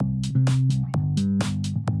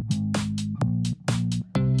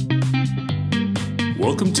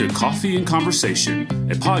Welcome to Coffee and Conversation,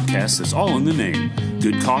 a podcast that's all in the name.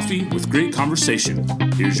 Good coffee with great conversation.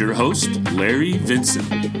 Here's your host, Larry Vinson.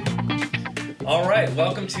 All right,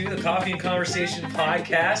 welcome to the Coffee and Conversation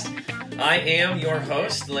podcast. I am your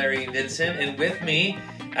host, Larry Vinson, and with me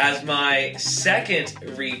as my second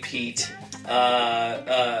repeat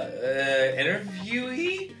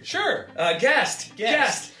interviewee? Sure. Guest.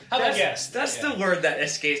 How about guest? That's the word that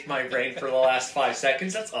escaped my brain for the last 5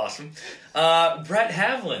 seconds. That's awesome. Brett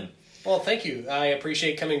Havlin. Well, thank you. I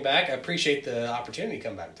appreciate coming back. I appreciate the opportunity to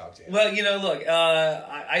come back and talk to you. Well, look,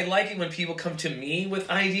 I like it when people come to me with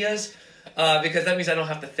ideas because that means I don't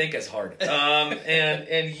have to think as hard.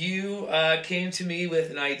 And you came to me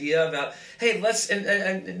with an idea about, hey, let's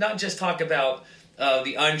and not just talk about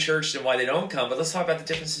the unchurched and why they don't come, but let's talk about the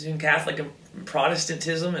differences between Catholic and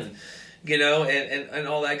Protestantism and and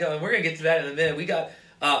all that. And we're going to get to that in a minute. We got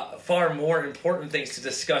far more important things to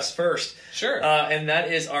discuss first. Sure. And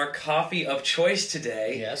that is our coffee of choice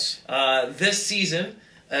today. Yes. This season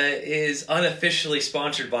is unofficially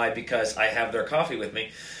sponsored by, because I have their coffee with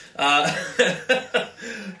me,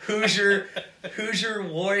 Hoosier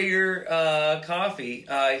Warrior Coffee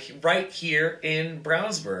right here in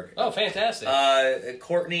Brownsburg. Oh, fantastic.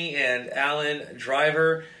 Courtney and Alan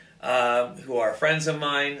Driver, who are friends of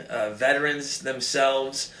mine, veterans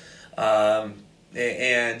themselves, and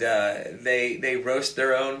they roast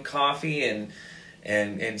their own coffee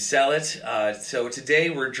and sell it. So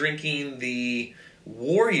today we're drinking the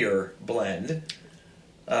Warrior blend.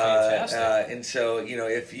 Fantastic. And so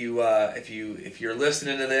if you're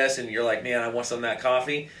listening to this and you're like, man, I want some of that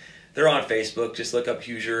coffee, they're on Facebook. Just look up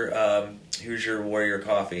Hoosier Warrior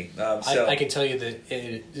Coffee. I can tell you that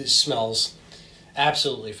it smells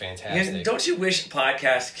absolutely fantastic. Yeah, don't you wish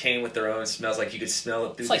podcasts came with their own smells? Like you could smell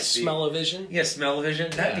it through. It's like smell-o-vision. Yeah,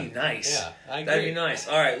 smell-o-vision. That'd be nice. Yeah, I agree. That'd be nice.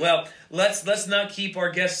 All right, well, let's not keep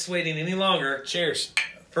our guests waiting any longer. Cheers.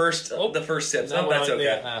 The first sip. No, that's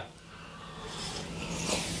okay.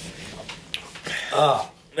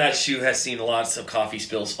 That shoe has seen lots of coffee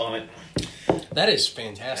spills on it. That is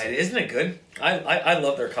fantastic. Isn't it good? I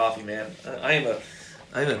love their coffee, man. I'm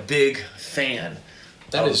a big fan.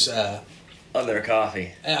 That is of their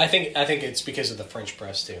coffee. I think it's because of the French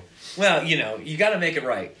press too. Well, you got to make it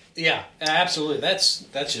right. Yeah, absolutely. That's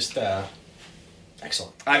just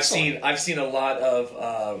excellent. I've seen a lot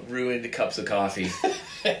of ruined cups of coffee.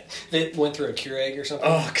 That went through a Keurig or something.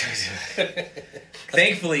 Oh, God.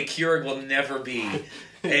 Thankfully, Keurig will never be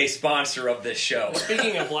a sponsor of this show.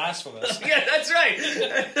 Speaking of blasphemous. Yeah, that's right.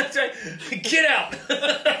 That's right. Get out.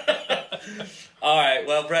 All right.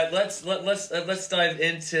 Well, Brett, let's dive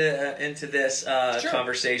into this Sure.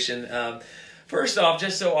 conversation. First off,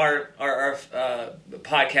 just so our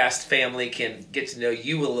podcast family can get to know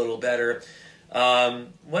you a little better,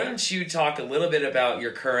 why don't you talk a little bit about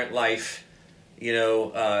your current life?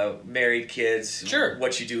 Married, kids, sure,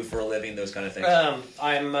 what you do for a living, those kind of things.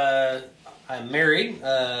 I'm married.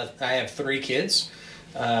 I have 3 kids.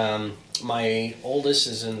 My oldest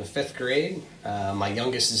is in the 5th grade. My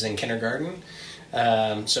youngest is in kindergarten.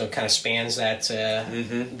 So it kind of spans that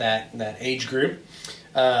that age group.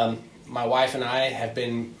 My wife and I have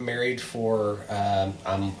been married for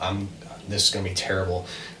this is going to be terrible.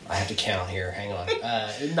 I have to count here. Hang on.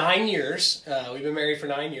 9 years. We've been married for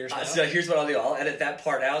 9 years now. So here's what I'll do. I'll edit that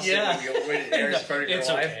part out. Yeah. So it airs in front of your It's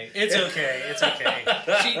wife. okay. It's okay. It's okay.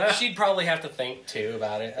 She'd probably have to think too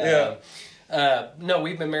about it. Yeah. No,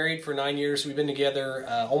 we've been married for 9 years. We've been together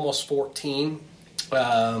almost 14.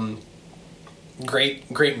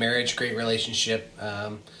 Great marriage, great relationship.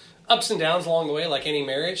 Ups and downs along the way, like any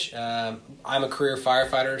marriage. I'm a career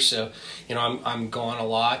firefighter, so I'm gone a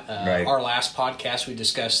lot. Right. Our last podcast, we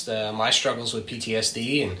discussed my struggles with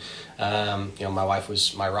PTSD, and my wife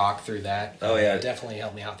was my rock through that. Oh yeah, definitely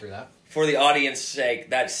helped me out through that. For the audience's sake,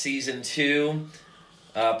 that's season 2.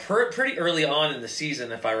 Pretty early on in the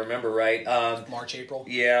season, if I remember right. March, April.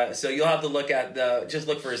 Yeah, so you'll have to look at just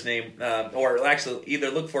look for his name, or actually either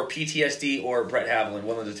look for PTSD or Brett Havlin.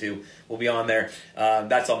 One of the two will be on there.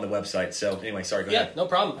 That's on the website. So anyway, sorry, go ahead. Yeah, no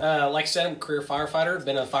problem. Like I said, I'm a career firefighter.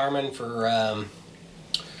 Been a fireman for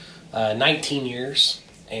 19 years,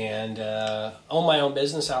 and own my own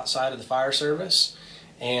business outside of the fire service.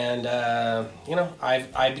 And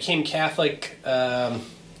I became Catholic.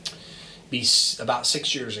 About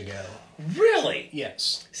 6 years ago. Really?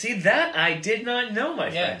 Yes. See, that I did not know, my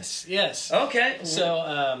friend. Yes. Okay.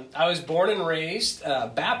 So I was born and raised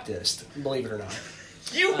Baptist, believe it or not.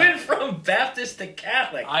 You went from Baptist to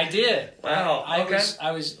Catholic. I did. Wow. Okay.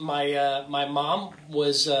 I was my mom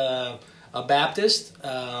was a Baptist.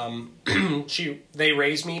 They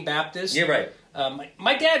raised me Baptist. Yeah, right.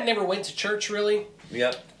 My dad never went to church really.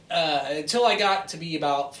 Yep. Until I got to be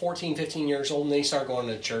about 14, 15 years old, and then he started going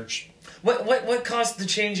to church. What caused the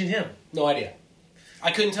change in him? No idea.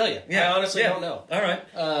 I couldn't tell you. Yeah. I honestly don't know. All right.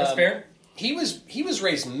 That's fair. He was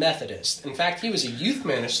raised Methodist. In fact, he was a youth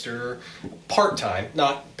minister, part-time,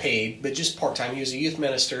 not paid, but just part-time. He was a youth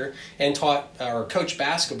minister and taught or coached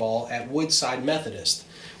basketball at Woodside Methodist,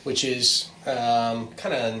 which is kind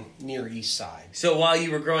of near East Side. So while you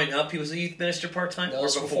were growing up, he was a youth minister part-time? That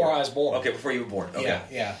was before I was born. Okay, before you were born. Okay.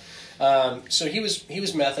 Yeah. So he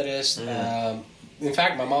was Methodist. In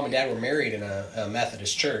fact, my mom and dad were married in a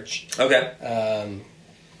Methodist church. Okay.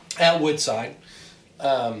 At Woodside.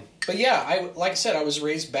 But yeah, like I said, I was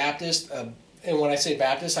raised Baptist. And when I say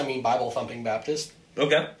Baptist, I mean Bible-thumping Baptist.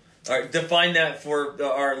 Okay. All right. Define that for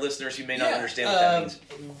our listeners who may not understand what that means.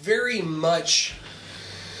 Very much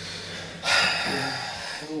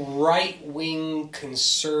right-wing,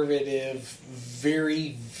 conservative,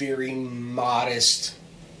 very, very modest,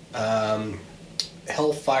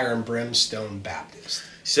 hellfire and brimstone Baptist.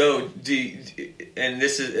 So, and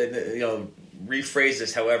this is, rephrase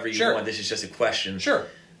this however you want. This is just a question. Sure.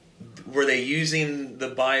 Were they using the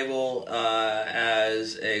Bible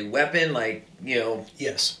as a weapon?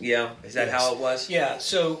 Yes. Yeah. Is that how it was? Yeah.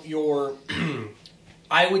 So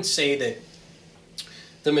I would say that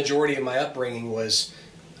the majority of my upbringing was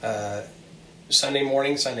Sunday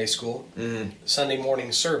morning Sunday school, Sunday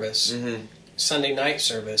morning service, Sunday night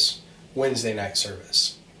service, Wednesday night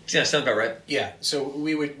service. Yeah, sounds about right. Yeah. So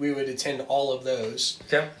we would attend all of those.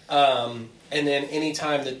 Okay. And then any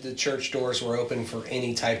time that the church doors were open for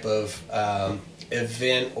any type of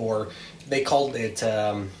event, or they called it,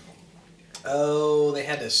 they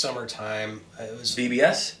had the summertime. It was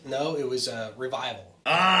VBS? No, it was revival.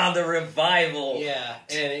 Ah, the revival. Yeah,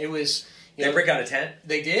 and it was. They break out a tent?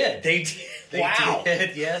 They did. They did. Wow.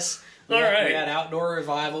 Did, yes. All right. We had outdoor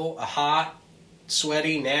revival, a hot,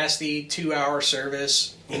 sweaty, nasty 2-hour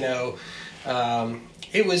service. It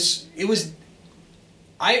was.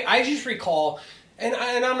 I just recall, and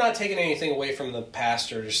I'm not taking anything away from the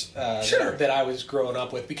pastors that I was growing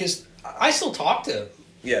up with, because I still talk to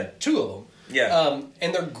 2 of them. Yeah.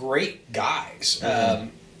 And they're great guys.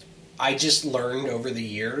 I just learned over the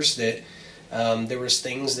years that there was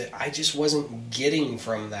things that I just wasn't getting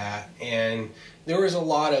from that, and there was a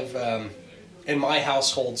lot of, in my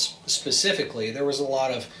household specifically, there was a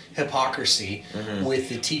lot of hypocrisy with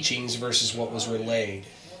the teachings versus what was relayed.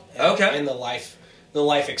 Okay. And the life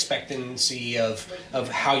expectancy of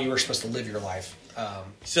how you were supposed to live your life.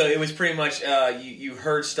 So it was pretty much you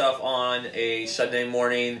heard stuff on a Sunday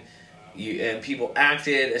morning, and people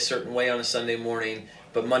acted a certain way on a Sunday morning,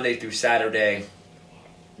 but Monday through Saturday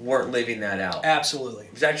weren't living that out. Absolutely.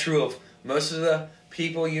 Was that true of most of the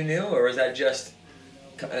people you knew, or was that just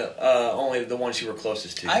only the ones you were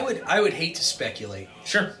closest to? I would hate to speculate.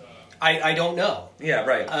 Sure. I don't know. Yeah,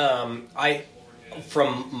 right.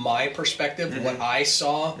 From my perspective, what I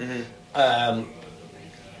saw,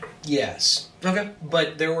 yes. Okay.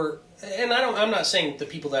 But there were, and I'm not saying the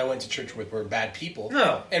people that I went to church with were bad people.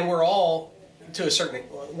 No. And we're all,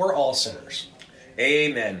 we're all sinners.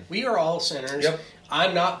 Amen. We are all sinners. Yep.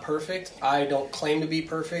 I'm not perfect. I don't claim to be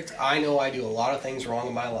perfect. I know I do a lot of things wrong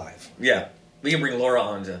in my life. Yeah. We can bring Laura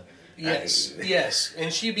on to... Yes.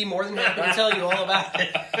 And she'd be more than happy to tell you all about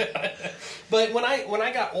it. But when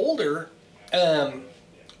I got older...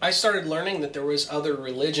 I started learning that there was other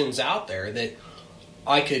religions out there that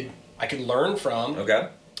I could learn from. Okay.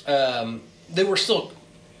 They were still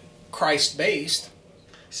Christ-based.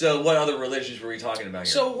 So what other religions were we talking about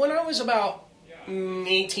here? So when I was about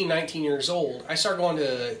 18, 19 years old, I started going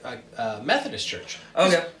to a Methodist church.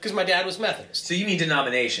 Okay. Because my dad was Methodist. So you mean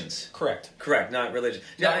denominations? Correct, not religion.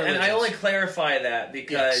 And I only clarify that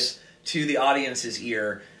because to the audience's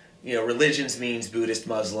ear, religions means Buddhist,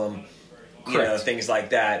 Muslim, things like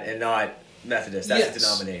that, and not Methodist. That's a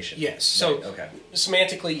denomination. Yes. So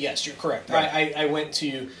semantically, yes, you're correct. Right. I went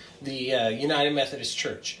to the United Methodist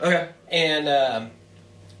Church. Okay. And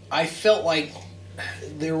I felt like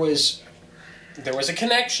there was a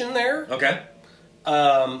connection there. Okay.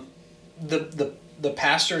 The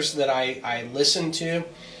pastors that I listened to,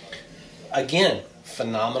 again,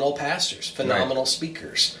 phenomenal pastors, phenomenal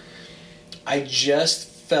speakers. I just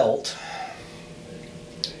felt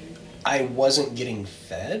I wasn't getting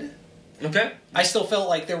fed. Okay. I still felt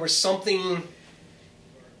like there was something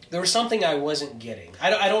I wasn't getting. I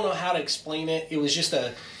don't know how to explain it.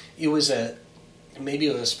 Maybe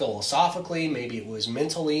it was philosophically, maybe it was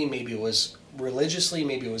mentally, maybe it was religiously,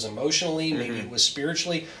 maybe it was emotionally, maybe it was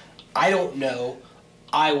spiritually. I don't know.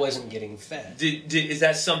 I wasn't getting fed. Is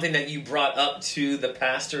that something that you brought up to the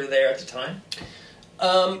pastor there at the time?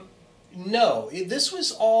 No, this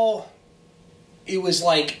was all. It was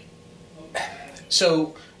like,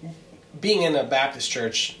 so being in a Baptist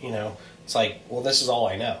church, it's like, well, this is all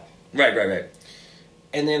I know. Right.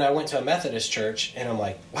 And then I went to a Methodist church, and I'm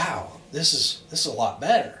like, wow, this is a lot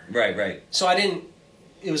better. Right. So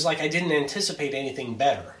it was like I didn't anticipate anything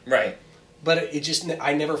better. Right. But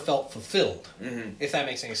I never felt fulfilled, if that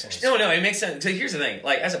makes any sense. No, it makes sense. So here's the thing.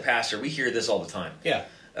 Like, as a pastor, we hear this all the time. Yeah.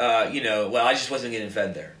 Well, I just wasn't getting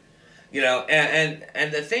fed there.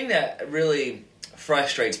 And the thing that really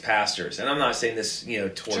frustrates pastors, and I'm not saying this,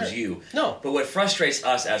 towards you. No. But what frustrates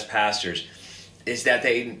us as pastors is that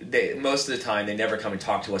they most of the time, they never come and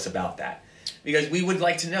talk to us about that. Because we would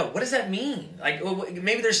like to know, what does that mean? Like,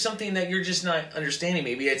 maybe there's something that you're just not understanding.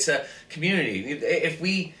 Maybe it's a community.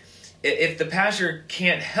 If the pastor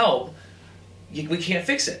can't help, we can't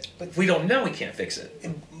fix it. But if we don't know, we can't fix it.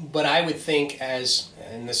 But I would think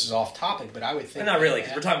and this is off topic, but I would think... Not really,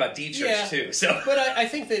 because we're talking about D-Church too. So. But I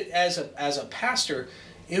think that as a pastor,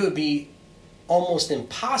 it would be almost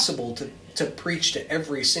impossible to preach to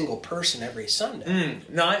every single person every Sunday.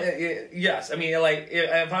 Yes. I mean, like,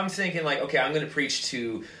 if I'm thinking, like, okay, I'm going to preach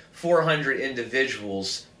to 400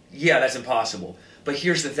 individuals, yeah, that's impossible. But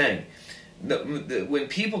here's the thing. When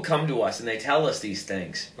people come to us and they tell us these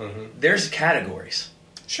things, there's categories.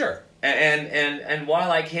 Sure. And while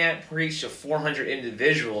I can't preach to 400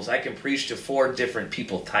 individuals, I can preach to 4 different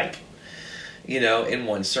people type, in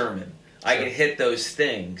one sermon. Sure. I can hit those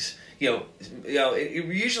things.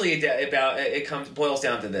 Usually it boils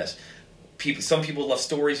down to this. Some people love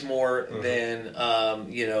stories more than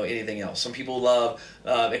anything else. Some people love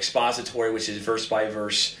expository, which is verse by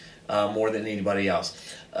verse, more than anybody else.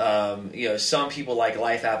 Some people like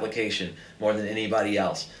life application more than anybody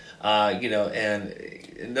else.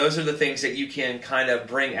 And those are the things that you can kind of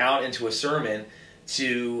bring out into a sermon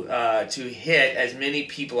to hit as many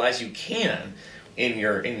people as you can in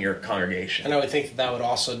your congregation. And I would think that would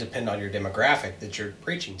also depend on your demographic that you're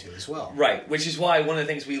preaching to as well. Right, which is why one of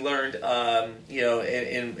the things we learned,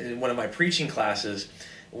 in one of my preaching classes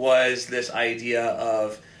was this idea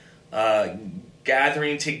of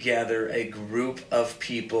gathering together a group of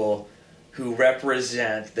people who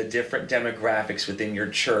represent the different demographics within your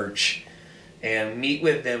church and meet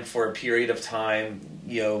with them for a period of time,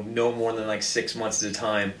 no more than like 6 months at a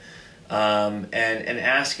time, and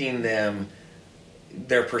asking them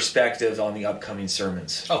their perspectives on the upcoming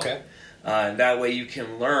sermons. Okay. That way you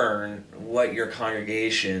can learn what your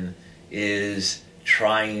congregation is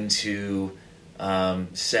trying to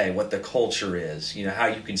say, what the culture is, how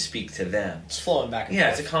you can speak to them. It's flowing back and forth.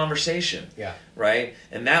 Yeah, it's a conversation. Yeah. Right?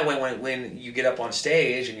 And that way when you get up on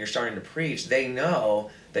stage and you're starting to preach, they know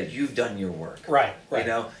that you've done your work. Right. Right.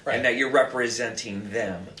 And that you're representing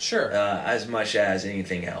them. Sure. As much as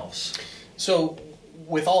anything else. So,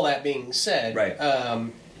 with all that being said, right.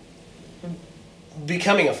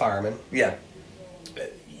 Becoming a fireman, yeah,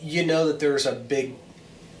 that there's a big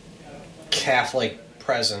Catholic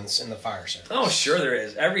presence in the fire service. Oh, sure there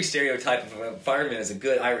is. Every stereotype of a fireman is a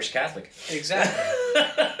good Irish Catholic. Exactly.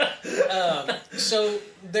 So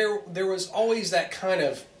there was always that kind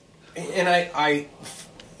of, and I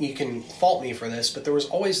you can fault me for this, but there was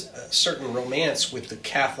always a certain romance with the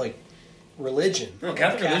Catholic religion. No,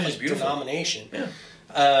 Catholic religion is beautiful. Denomination. Yeah.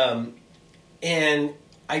 And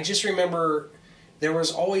I just remember there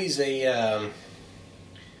was always a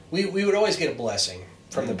we would always get a blessing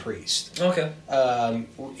from the priest. Okay.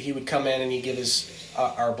 He would come in and he'd give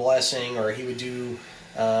our blessing, or he would do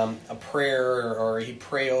a prayer, or he'd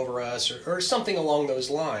pray over us, or something along those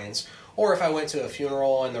lines. Or if I went to a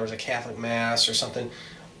funeral and there was a Catholic mass or something,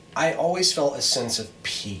 I always felt a sense of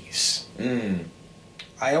peace.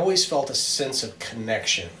 I always felt a sense of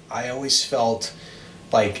connection. I always felt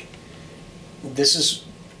like this is.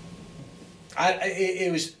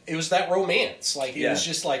 It was that romance. Like it was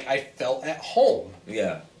just like I felt at home.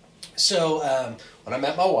 Yeah. So when I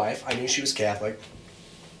met my wife, I knew she was Catholic,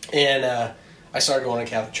 and I started going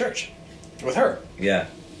to Catholic church with her. Yeah.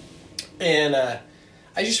 And I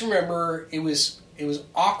just remember it was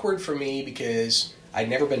awkward for me because I'd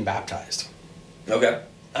never been baptized. Okay.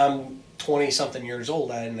 I'm 20-something years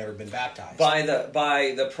old. I had never been baptized by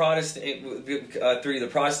the Protestant through the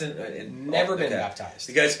Protestant. Never been baptized,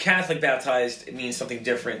 because Catholic baptized means something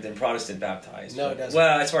different than Protestant baptized. No, it doesn't.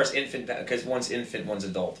 Well, as far as infant, because one's infant, one's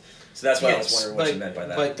adult. So that's why I was wondering what you meant by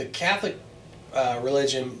that. But the Catholic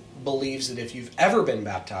religion believes that if you've ever been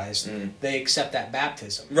baptized, they accept that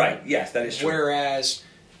baptism. Right. Yes, that is true. Whereas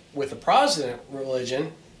with the Protestant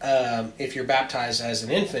religion, if you're baptized as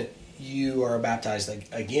an infant, you are baptized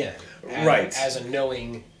again. Right. As a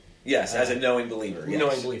knowing... Yes, as a knowing believer. Yes.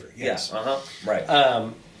 Knowing believer, yes. Yeah,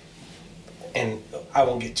 right. and I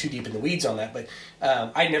won't get too deep in the weeds on that, but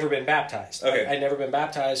I'd never been baptized. Okay. I'd never been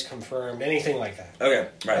baptized, confirmed, anything like that. Okay,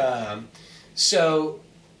 right. So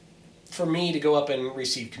for me to go up and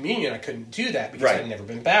receive communion, I couldn't do that because Right. I'd never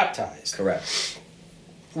been baptized. Correct.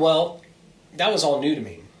 Well, that was all new to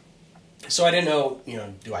me. So I didn't know,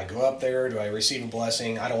 do I go up there? Do I receive a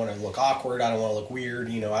blessing? I don't want to look awkward. I don't want to look weird.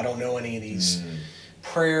 I don't know any of these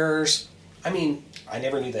prayers. I mean, I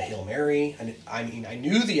never knew the Hail Mary. I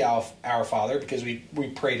knew the Our Father because we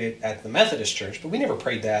prayed it at the Methodist church, but we never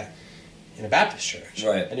prayed that in a Baptist church.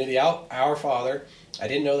 Right. I knew the Our Father. I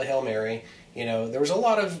didn't know the Hail Mary. There was a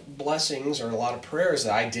lot of blessings or a lot of prayers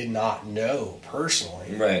that I did not know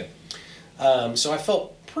personally. Right. So I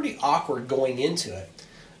felt pretty awkward going into it.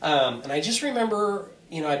 And I just remember,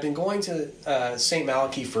 I'd been going to St.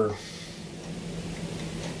 Malachy for,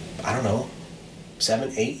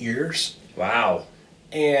 7, 8 years. Wow.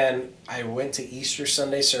 And I went to Easter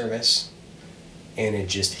Sunday service, and it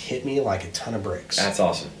just hit me like a ton of bricks. That's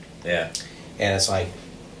awesome. Yeah. And it's like,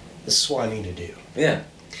 this is what I need to do. Yeah.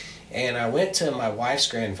 And I went to my wife's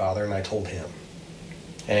grandfather, and I told him.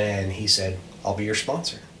 And he said, I'll be your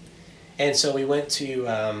sponsor. And so we went to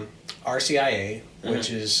RCIA, which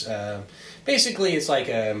is basically it's like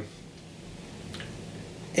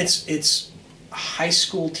it's high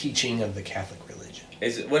school teaching of the Catholic religion.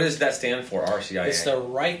 What does that stand for? RCIA. It's the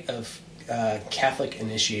rite of Catholic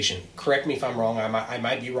initiation. Correct me if I'm wrong. I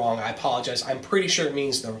might be wrong. I apologize. I'm pretty sure it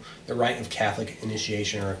means the rite of Catholic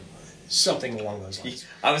initiation or something along those lines.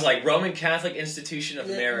 I was like Roman Catholic Institution of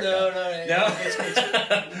America. No.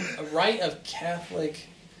 It's a rite of Catholic.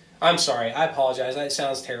 I'm sorry, I apologize. That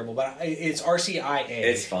sounds terrible, but it's RCIA.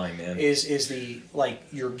 It's fine, man. Is the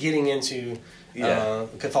you're getting into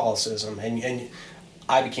Catholicism, and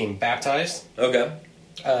I became baptized. Okay.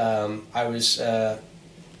 I was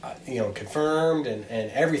confirmed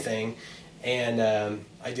and everything, and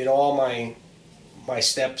I did all my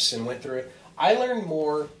steps and went through it. I learned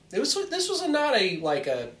more. This was not a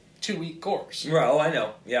 2-week course. Right. Oh, I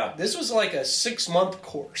know. Yeah. This was like a 6-month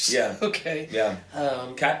course. Yeah. Okay. Yeah.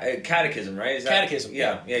 Catechism, right? Is that, Catechism.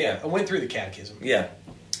 Yeah. I went through the catechism. Yeah.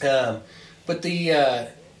 But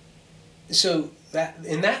so that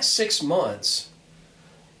in that 6 months,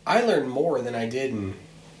 I learned more than I did in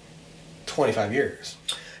 25 years.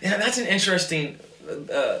 Yeah, that's an interesting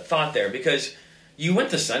thought there because you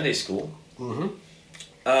went to Sunday school.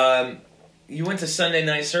 Mm-hmm. You went to Sunday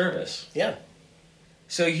night service. Yeah.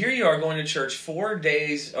 So here you are going to church 4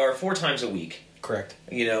 days or 4 times a week. Correct.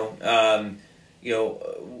 One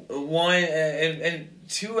and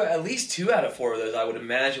two, at least 2 out of 4 of those, I would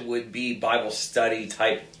imagine, would be Bible study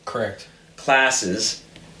type. Correct. Classes.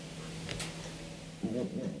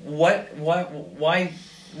 What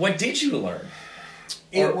did you learn?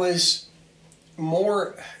 It was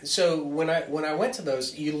more. So when I went to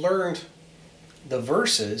those, you learned the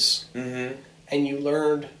verses, Mm-hmm. and you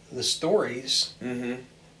learned the stories, Mm-hmm.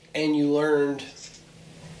 and you learned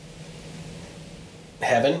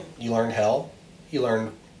heaven, you learned hell, you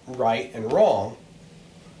learned right and wrong,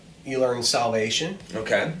 you learned salvation,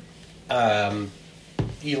 Okay.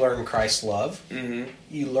 you learned Christ's love, Mm-hmm.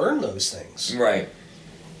 you learn those things. Right.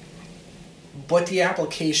 But the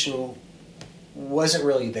application wasn't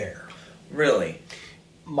really there. Really?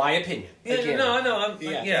 My opinion. Yeah, Again, no,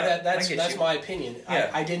 that's I get that's you. my opinion. Yeah.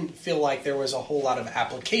 I didn't feel like there was a whole lot of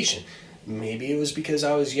application. Maybe it was because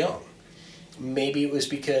I was young. Maybe it was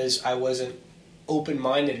because I wasn't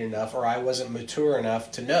open-minded enough or I wasn't mature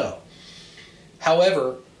enough to know.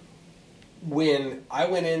 However, when I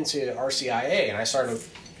went into RCIA and I started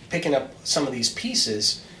picking up some of these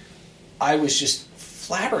pieces, I was just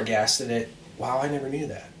flabbergasted at, wow, I never knew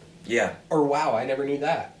that. Yeah. Or wow, I never knew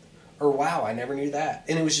that. Or wow, I never knew that.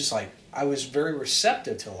 And it was just like, I was very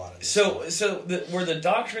receptive to a lot of this. So were the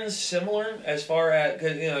doctrines similar as far as,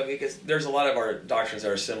 because there's a lot of our doctrines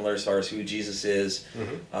that are similar as far as who Jesus is,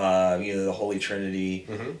 Mm-hmm. the Holy Trinity,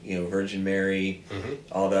 Mm-hmm. Virgin Mary, Mm-hmm.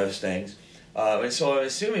 all those things. And so I'm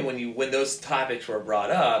assuming when those topics were brought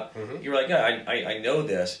up, Mhm. you were like, yeah, I know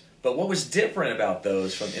this. But what was different about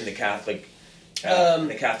those in the Catholic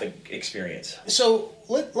experience? So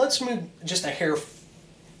let's move just a hair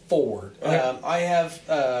forward. Okay. I have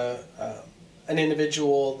an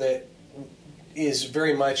individual that is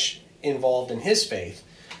very much involved in his faith.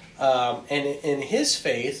 And in his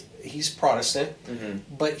faith, he's Protestant,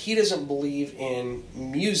 but he doesn't believe in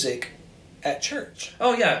music at church.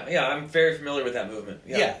 Oh, yeah, I'm very familiar with that movement.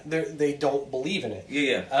 Yeah, they don't believe in it.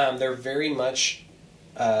 Yeah. They're very much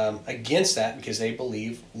against that because they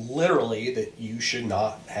believe literally that you should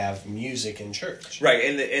not have music in church. Right,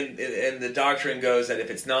 and the doctrine goes that if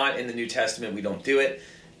it's not in the New Testament, we don't do it.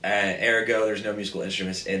 ergo, there's no musical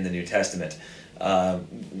instruments in the New Testament.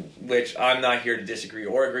 Which I'm not here to disagree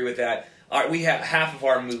or agree with that. We have half of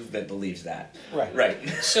our movement believes that. Right.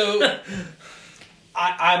 So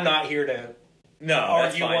I'm not here to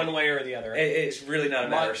argue one way or the other. It's really not a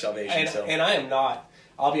matter of salvation. And I am not.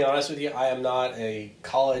 I'll be honest with you. I am not a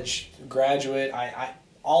college graduate.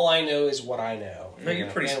 All I know is what I know. No,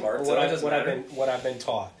 you're pretty smart. What I've been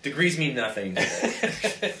taught. Degrees mean nothing.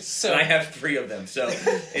 So I have 3 of them, so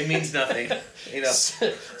it means nothing. You know.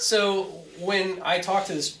 So when I talked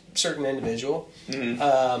to this certain individual,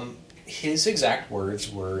 his exact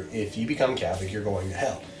words were, "If you become Catholic, you're going to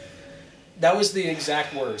hell." That was the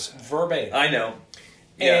exact words, verbatim. I know.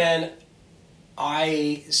 Yeah. And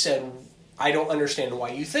I said, I don't understand why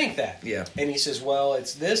you think that. Yeah. And he says, well,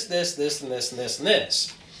 it's this, this, this, and this, and this, and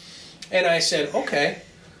this. And I said, okay,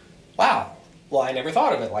 wow. Well, I never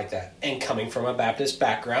thought of it like that. And coming from a Baptist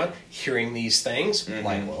background, hearing these things,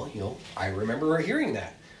 like, well, I remember hearing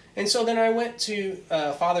that. And so then I went to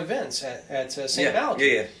Father Vince at St.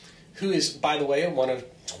 Malachy, who is, by the way, one of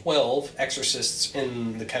 12 exorcists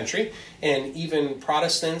in the country, and even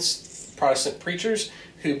Protestant preachers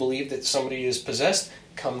who believe that somebody is possessed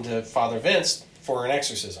come to Father Vince for an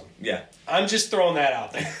exorcism. Yeah. I'm just throwing that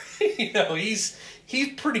out there. He's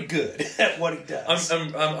pretty good at what he does.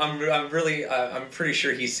 I'm pretty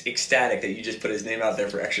sure he's ecstatic that you just put his name out there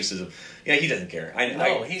for exorcism. Yeah, he doesn't care. I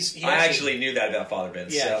actually knew that about Father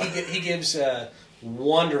Vince. Yeah, so. he gives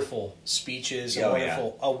wonderful speeches.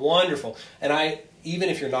 Wonderful. And even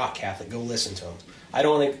if you're not Catholic, go listen to him. I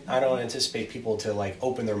don't anticipate people to like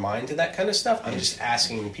open their mind to that kind of stuff. I'm just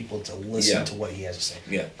asking people to listen to what he has to say.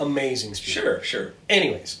 Yeah. Amazing speaker. Sure.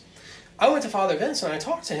 Anyways, I went to Father Vince and I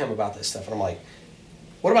talked to him about this stuff, and I'm like,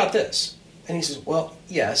 what about this? And he says, well,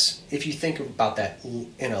 yes, if you think about that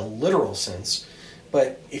in a literal sense,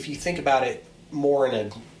 but if you think about it more in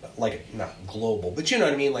a, like, not global, but you know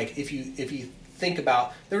what I mean? Like, if you think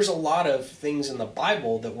about, there's a lot of things in the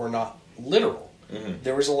Bible that were not literal. Mm-hmm.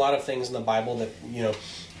 There was a lot of things in the Bible that,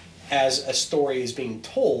 as a story is being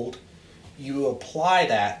told, you apply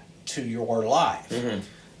that to your life. Mm-hmm.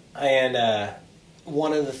 And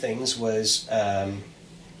one of the things was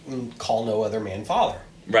call no other man father.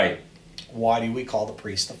 Right. Why do we call the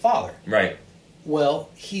priest the father? Right. Well,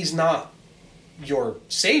 he's not your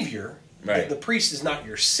savior. Right. The priest is not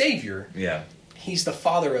your savior. Yeah. He's the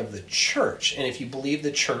father of the church. And if you believe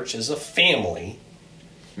the church is a family...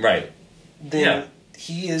 Right. Then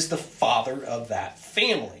he is the father of that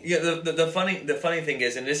family. Yeah, the funny thing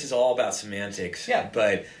is, and this is all about semantics. Yeah.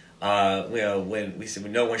 But when we said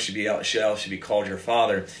no one should be called your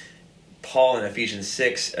father, Paul in Ephesians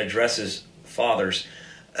 6 addresses fathers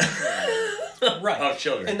of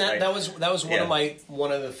children. And that was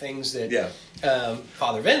one of the things that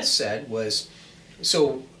Father Vince said was,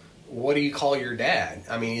 so what do you call your dad?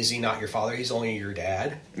 I mean, is he not your father? He's only your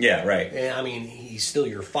dad. Yeah, right. And, I mean, he's still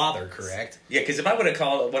your father, correct? Yeah, because if I would have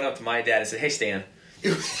went up to my dad and said, "Hey, Stan,"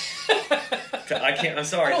 I can't. I'm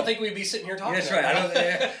sorry. I don't think we'd be sitting here talking. That's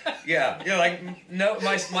right. No.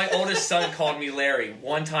 My oldest son called me Larry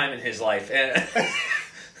one time in his life, and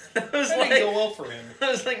that didn't go well for him.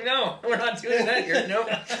 I was like, no, we're not doing that here. No.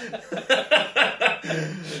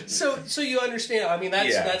 So you understand? I mean,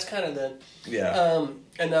 that's kind of the. Yeah.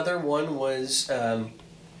 Another one was, the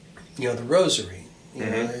rosary.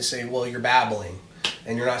 They say, well, you're babbling,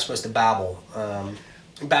 and you're not supposed to babble.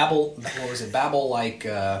 Babble. What was it? Babble like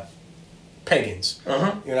pagans.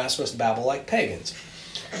 Uh-huh. You're not supposed to babble like pagans.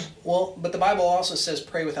 Well, but the Bible also says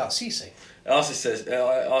pray without ceasing. It also says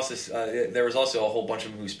there was also a whole bunch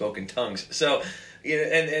of them who spoke in tongues. So,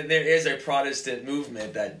 and there is a Protestant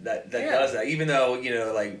movement that does that, even though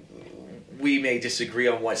we may disagree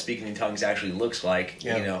on what speaking in tongues actually looks like.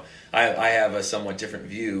 Yeah. I have a somewhat different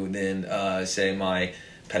view than say my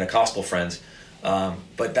Pentecostal friends,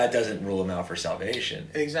 but that doesn't rule them out for salvation.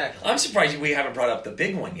 Exactly. I'm surprised we haven't brought up the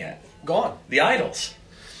big one yet. Go on. The idols,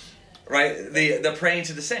 right? The praying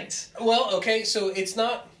to the saints. Well, okay, so it's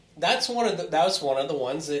not. That was one of the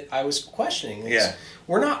ones that I was questioning.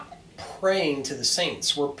 We're not praying to the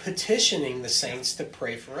saints. We're petitioning the saints to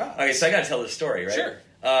pray for us. Okay, so I got to tell this story, right? Sure.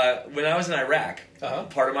 When I was in Iraq,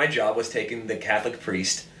 part of my job was taking the Catholic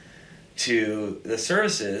priest to the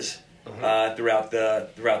services throughout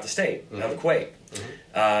the state of Kuwait,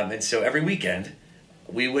 and so every weekend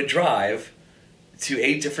we would drive to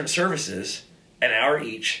 8 different services, an hour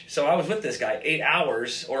each. So I was with this guy 8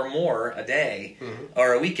 hours or more a day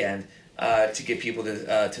or a weekend to get people to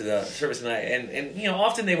the service. And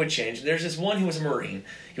often they would change. And there's this one who was a Marine.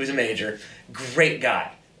 He was a major, great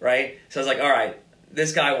guy, right? So I was like, all right,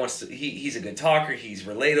 this guy wants to. He's a good talker. He's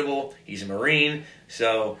relatable. He's a Marine,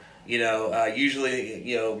 so. Usually,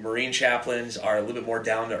 Marine chaplains are a little bit more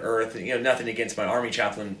down to earth. Nothing against my Army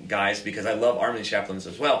chaplain guys because I love Army chaplains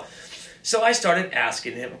as well. So I started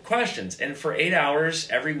asking him questions. And for 8 hours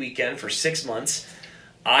every weekend for 6 months,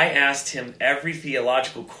 I asked him every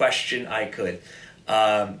theological question I could.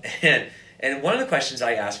 And one of the questions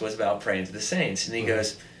I asked was about praying to the saints. And he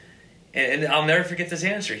goes, and I'll never forget this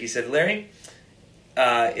answer. He said, Larry,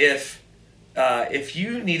 if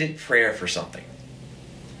you needed prayer for something,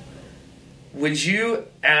 would you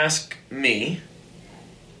ask me,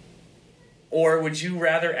 or would you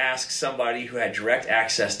rather ask somebody who had direct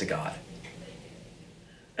access to God?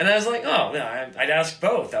 And I was like, oh, no, I'd ask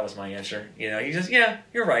both. That was my answer. He says, yeah,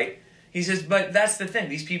 you're right. He says, but that's the thing.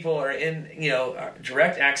 These people are in,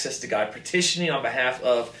 direct access to God, petitioning on behalf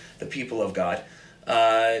of the people of God.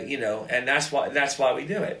 And that's why we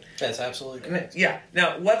do it. That's absolutely correct. Yeah.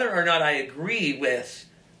 Now, whether or not I agree with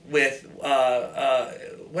whether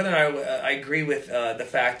I agree with the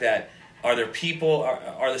fact that are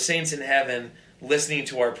the saints in heaven listening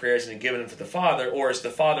to our prayers and giving them to the Father, or is the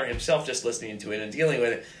Father himself just listening to it and dealing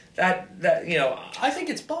with it? I think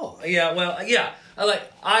it's both. Yeah, well, yeah.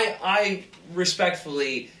 I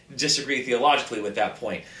respectfully disagree theologically with that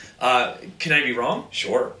point. Can I be wrong?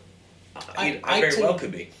 Sure. I very well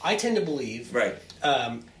could be. I tend to believe. Right.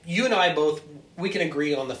 You and I both, we can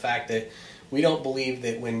agree on the fact that we don't believe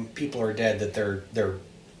that when people are dead that they're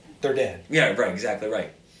dead. Yeah, right, exactly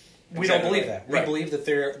right. We don't believe that. We believe that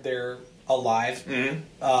they're alive,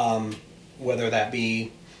 whether that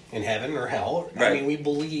be in heaven or hell. Right. I mean, we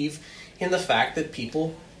believe in the fact that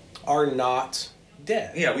people are not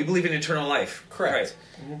dead. Yeah, we believe in eternal life. Correct.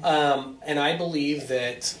 Right. And I believe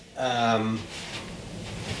that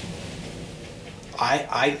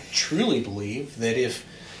I truly believe that if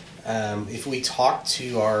we talk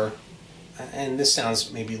to our, and this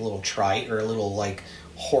sounds maybe a little trite or a little like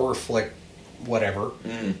horror flick, whatever.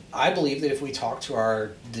 I believe that if we talk to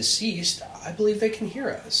our deceased, I believe they can hear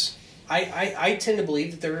us. I tend to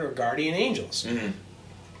believe that there are guardian angels.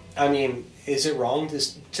 I mean, is it wrong to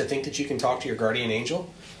think that you can talk to your guardian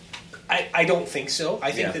angel? I don't think so.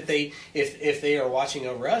 I think that they, if they are watching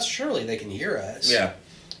over us, surely they can hear us. Yeah.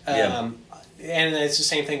 And it's the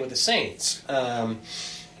same thing with the saints.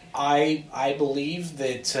 I believe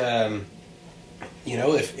that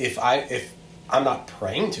if I'm not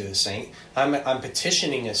praying to a saint, I'm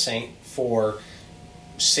petitioning a saint for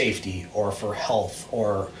safety or for health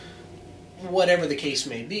or whatever the case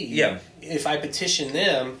may be. Yeah. If I petition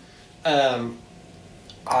them,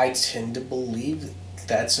 I tend to believe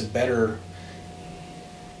that's a better.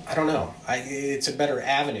 I don't know. It's a better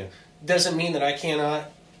avenue. Doesn't mean that I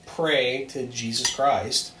cannot pray to Jesus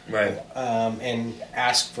Christ, right? And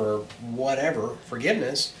ask for whatever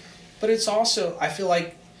forgiveness, but it's also, I feel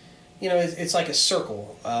like, it's like a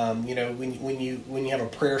circle. When you have a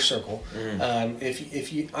prayer circle,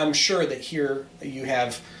 if you, I'm sure that here you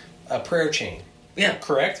have a prayer chain. Yeah,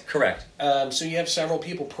 correct. So you have several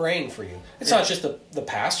people praying for you. It's not just the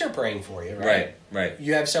pastor praying for you, right? Right.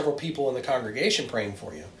 You have several people in the congregation praying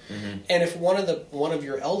for you. And if one of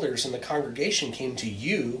your elders in the congregation came to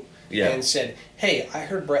you and said, "Hey, I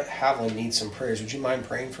heard Brett Havlin needs some prayers. Would you mind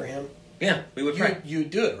praying for him?" Yeah, we would pray. You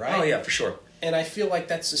do it, right? Oh yeah, for sure. And I feel like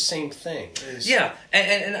that's the same thing. Yeah,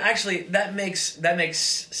 and actually that makes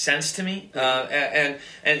sense to me. And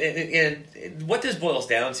what this boils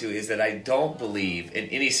down to is that I don't believe in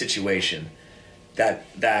any situation that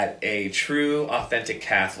a true, authentic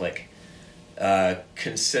Catholic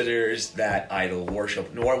considers that idol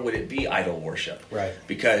worship, nor would it be idol worship. Right.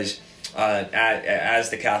 Because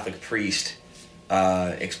as the Catholic priest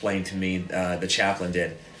explained to me, the chaplain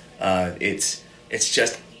did, it's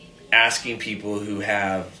just asking people who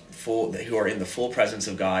are in the full presence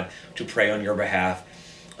of God to pray on your behalf.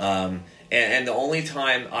 And the only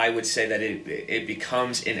time I would say that it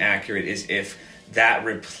becomes inaccurate is if that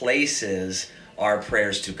replaces our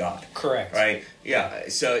prayers to God. Correct. Right? Yeah.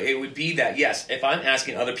 So it would be that, yes, if I'm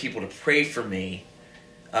asking other people to pray for me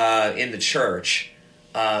in the church,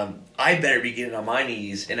 I better be getting on my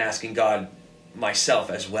knees and asking God myself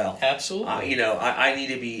as well. Absolutely. I need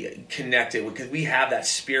to be connected because we have that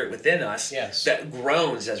spirit within us that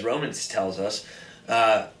groans, as Romans tells us,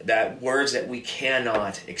 that words that we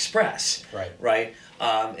cannot express. Right.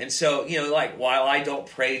 And so, while I don't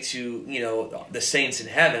pray to, the saints in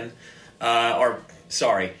heaven, I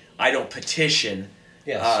don't petition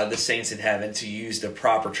the saints in heaven, to use the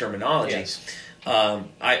proper terminology. Yes.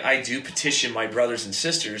 I do petition my brothers and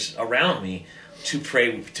sisters around me to pray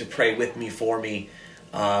with me, for me,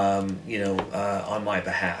 on my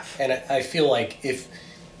behalf. And I feel like if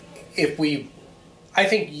I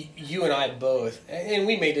think you and I both, and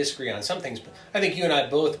we may disagree on some things, but I think you and I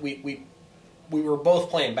both, we were both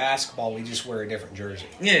playing basketball. We just wear a different jersey.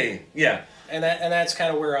 Yeah. And that's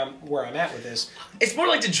kind of where I'm at with this. It's more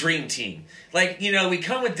like the dream team. Like, we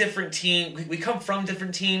come with different teams. We come from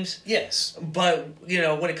different teams. Yes. But,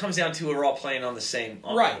 when it comes down to it, we're all playing on the same...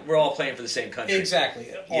 Right. We're all playing for the same country.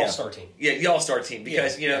 Exactly. All-star team. Yeah, the all-star team.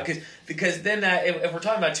 Because, because then if we're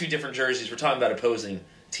talking about two different jerseys, we're talking about opposing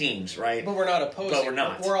teams, right? But we're not opposing. But we're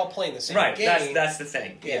not. We're all playing the same game. Right, that's the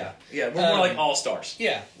thing. Yeah. We're more like all-stars.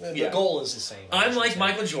 Yeah, the goal is the same. I'm like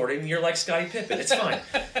Michael Jordan, you're like Scottie Pippen. It's fine.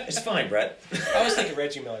 It's fine, Brett. I was thinking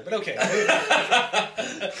Reggie Miller, but okay.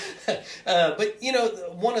 But,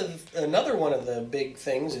 another one of the big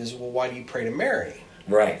things is, well, why do you pray to Mary?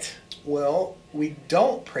 Right. Well, we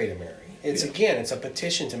don't pray to Mary. It's a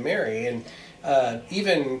petition to Mary, and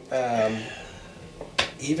even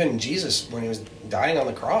Jesus, when he was dying on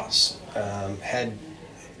the cross, had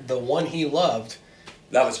the one he loved.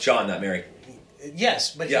 That was John, not Mary.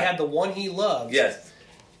 Yes, but he had the one he loved. Yes.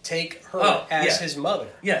 Take her as his mother.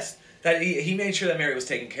 Yes, that he made sure that Mary was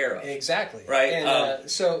taken care of. Exactly. Right. And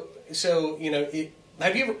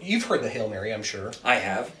have you've heard the Hail Mary? I'm sure. I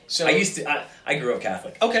have. So I grew up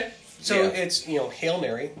Catholic. Okay. So it's Hail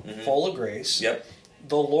Mary, full of grace. Yep.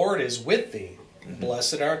 The Lord is with thee.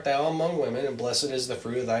 Blessed art thou among women, and blessed is the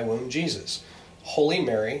fruit of thy womb, Jesus. Holy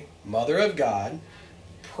Mary, Mother of God,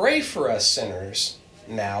 pray for us sinners,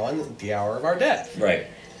 now and at the hour of our death. Right.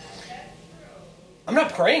 I'm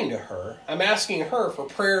not praying to her. I'm asking her for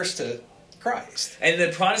prayers to Christ. And the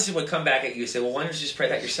Protestant would come back at you and say, well, why don't you just pray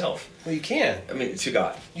that yourself? Well, you can. I mean, to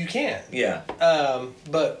God. You can. Yeah.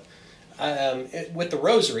 But with the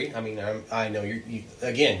rosary, I know you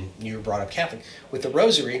were brought up Catholic. With the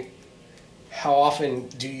rosary, how often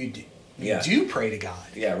do you do pray to God?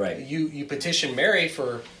 Yeah, right. You petition Mary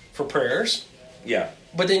for prayers. Yeah.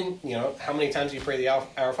 But then, how many times do you pray the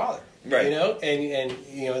Our Father? Right. And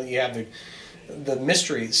you have the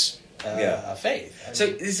mysteries of faith. So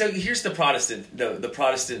here's the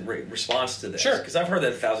Protestant response to this. Sure. Because I've heard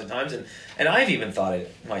that 1,000 times, and I've even thought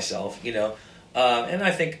it myself, and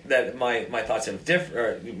I think that my thoughts have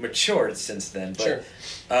matured since then. But, sure.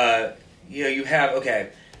 You have,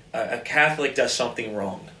 a Catholic does something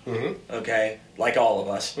wrong, okay, like all of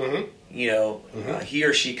us, he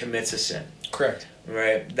or she commits a sin. Correct.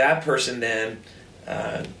 Right? That person then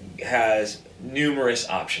has numerous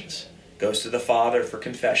options. Goes to the Father for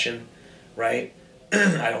confession, right?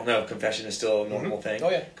 I don't know if confession is still a normal thing. Oh,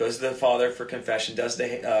 yeah. Goes to the Father for confession, does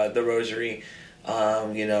the rosary,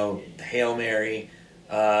 Hail Mary,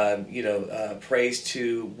 prays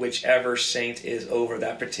to whichever saint is over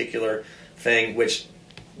that particular thing, which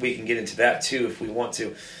we can get into that too if we want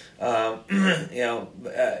to. And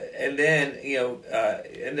then,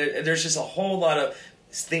 and there's just a whole lot of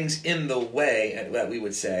things in the way, that we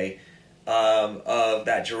would say, of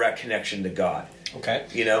that direct connection to God. Okay.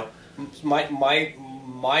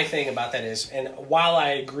 My thing about that is, and while I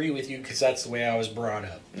agree with you because that's the way I was brought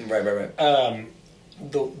up. Right.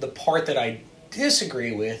 The part that I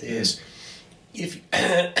disagree with is, if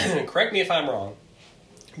correct me if I'm wrong,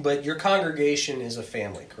 but your congregation is a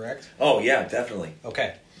family, correct? Oh yeah, definitely.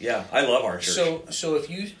 Okay. Yeah, I love our church. So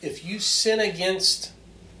if you sin against,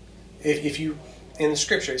 if you, in the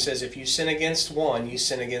scripture it says, if you sin against one, you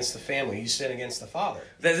sin against the family, you sin against the Father.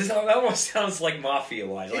 That almost sounds like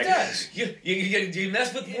mafia-wise. It does. You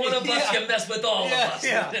mess with one of us, you mess with all of us.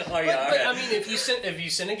 Yeah. But I mean, if you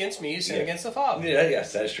sin against me, you sin against the Father. Yeah,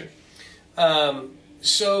 yes, that is true.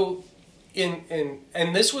 So,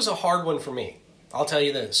 and this was a hard one for me. I'll tell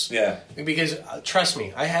you this. Yeah. Because trust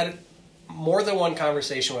me, I had more than one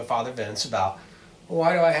conversation with Father Vince about,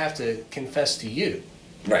 why do I have to confess to you?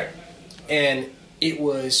 Right. And it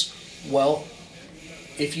was, well,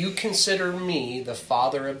 if you consider me the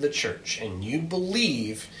father of the church and you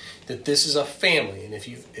believe that this is a family, and if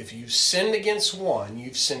you've sinned against one,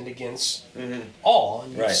 you've sinned against all,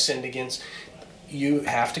 and you've sinned against, you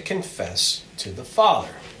have to confess to the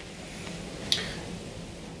Father.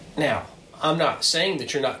 Now, I'm not saying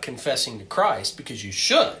that you're not confessing to Christ, because you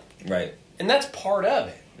should. Right. And that's part of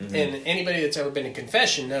it. And anybody that's ever been in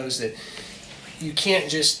confession knows that you can't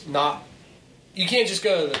just go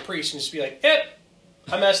to the priest and just be like, yep,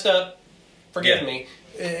 I messed up, forgive me.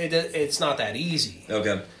 It's not that easy.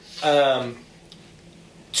 Okay.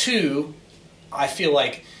 Two, I feel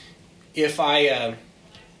like if I,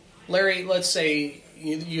 Larry, let's say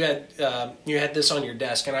you had this on your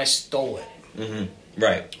desk and I stole it.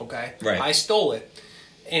 Right. Okay. Right. I stole it,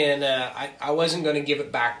 and I wasn't going to give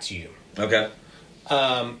it back to you. Okay.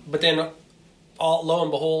 But then, lo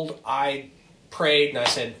and behold, I prayed and I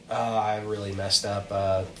said, I really messed up.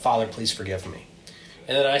 Father, please forgive me.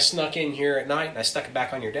 And then I snuck in here at night and I stuck it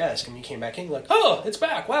back on your desk. And you came back in like, oh, it's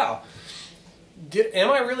back. Wow. Am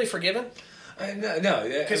I really forgiven? No.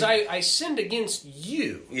 Because I sinned against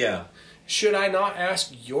you. Yeah. Should I not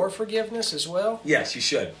ask your forgiveness as well? Yes, you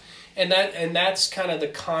should. And that's kind of the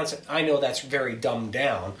concept. I know that's very dumbed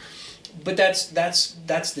down, but that's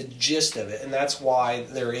the gist of it, and that's why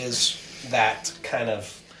there is that kind of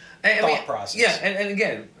thought process. Yeah, and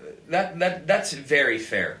again, that's very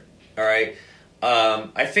fair. All right,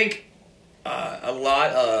 I think a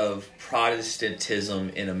lot of Protestantism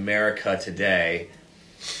in America today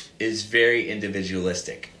is very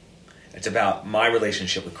individualistic. It's about my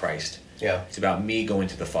relationship with Christ. Yeah. It's about me going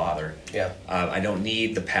to the Father. Yeah. I don't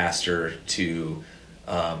need the pastor to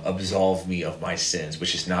absolve me of my sins,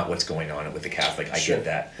 which is not what's going on with the Catholic. I get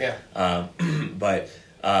that. Yeah. But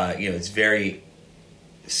it's very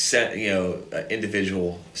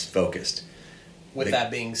individual focused. With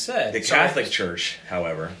that being said, the Catholic Church,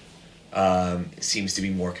 however, seems to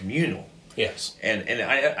be more communal. Yes. And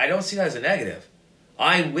I don't see that as a negative.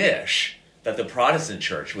 I wish that the Protestant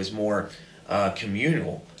Church was more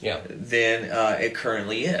communal than it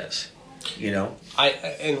currently is. You know,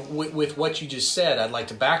 with what you just said, I'd like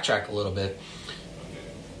to backtrack a little bit.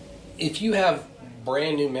 If you have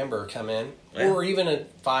brand new member come in, or even a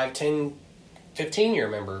 5, 10, 15-year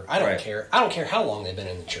member, I don't care. I don't care how long they've been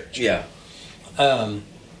in the church. Yeah.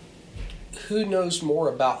 Who knows more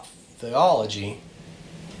about theology?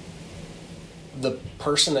 The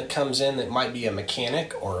person that comes in that might be a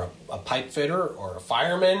mechanic or a pipe fitter or a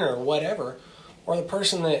fireman or whatever, or the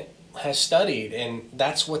person that has studied, and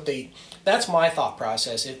that's my thought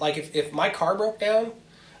process. If my car broke down,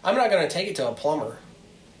 I'm not going to take it to a plumber.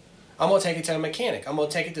 I'm going to take it to a mechanic. I'm going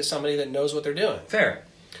to take it to somebody that knows what they're doing. Fair.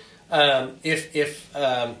 If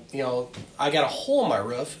I got a hole in my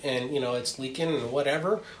roof and it's leaking and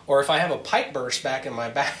whatever, or if I have a pipe burst back in my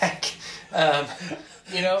back,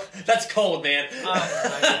 that's cold, man.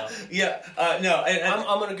 I know. Yeah. No.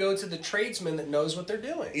 I'm going to go to the tradesman that knows what they're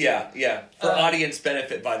doing. Yeah. For audience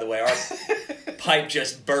benefit, by the way, our pipe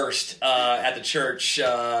just burst at the church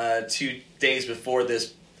 2 days before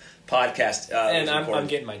this podcast. And I'm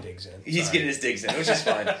getting my digs in. He's getting his digs in, which is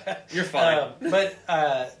fine. You're fine.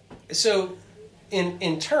 So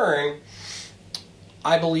in turn,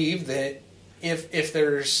 I believe that if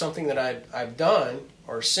there's something that I've done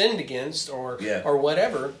or sinned against or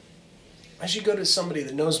whatever, I should go to somebody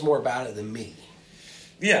that knows more about it than me.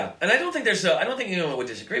 Yeah, and I don't think anyone would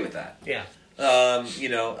disagree with that. Yeah. And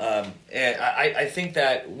I think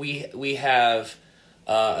that we have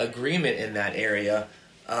agreement in that area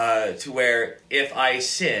to where if I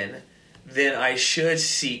sin, then I should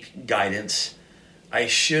seek guidance. I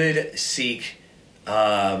should seek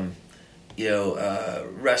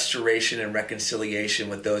restoration and reconciliation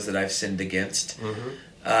with those that I've sinned against. Mm-hmm.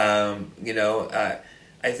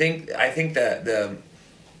 I think that the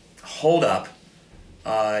hold up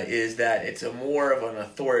is that it's a more of an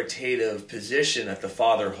authoritative position that the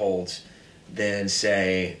father holds than,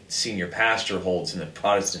 say, senior pastor holds in the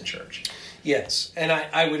Protestant church. Yes, and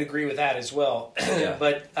I would agree with that as well. Yeah.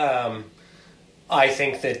 But I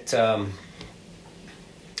think that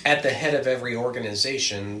at the head of every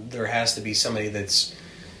organization, there has to be somebody that's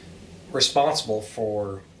responsible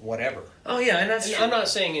for whatever. Oh yeah, and that's true. I'm not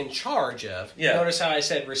saying in charge of. Yeah. Notice how I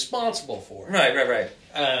said responsible for. Right.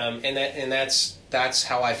 And that's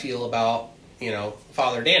how I feel about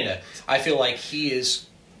Father Danda. I feel like he is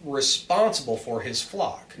responsible for his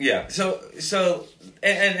flock. Yeah. So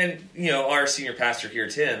and our senior pastor here,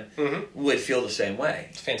 Tim, would feel the same way.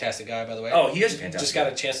 He's a fantastic guy, by the way. Oh, he is fantastic. Just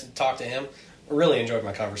got a chance to talk to him. Really enjoyed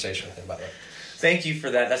my conversation with him, by the way. Thank you for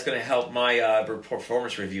that. That's going to help my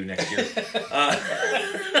performance review next year.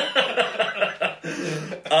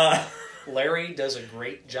 Larry does a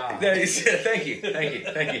great job. Thank you.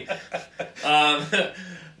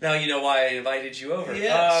 Now you know why I invited you over.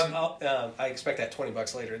 Yes. I expect that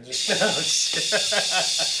 $20 later.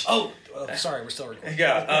 Sorry, we're still recording.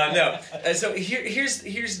 Yeah. No. So here's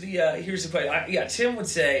the question. Tim would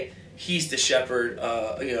say he's the shepherd,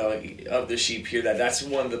 of the sheep here. That's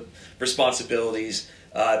one of the responsibilities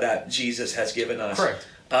that Jesus has given us. Correct.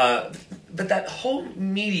 But that whole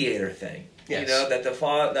mediator thing, yes. That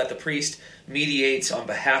the priest mediates on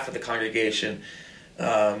behalf of the congregation,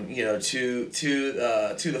 to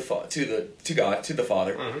God, to the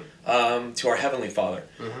Father, mm-hmm. To our Heavenly Father.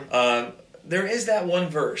 Mm-hmm. There is that one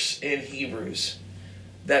verse in Hebrews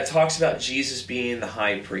that talks about Jesus being the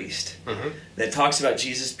high priest, mm-hmm. that talks about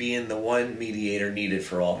Jesus being the one mediator needed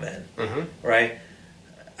for all men, mm-hmm. right?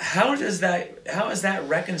 how is that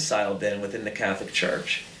reconciled then within the Catholic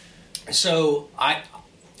Church? So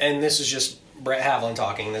and this is just Brett Havlin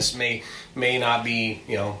talking. This may not be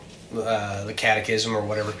the catechism or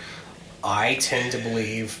whatever. I tend to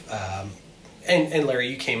believe, and Larry,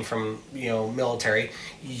 you came from military.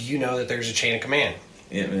 You know that there's a chain of command.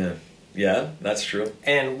 Yeah, that's true.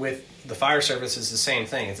 And with the fire service, it's the same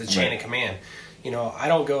thing. It's a chain of command. I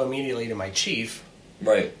don't go immediately to my chief.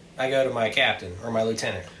 Right. I go to my captain or my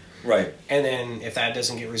lieutenant. Right. And then if that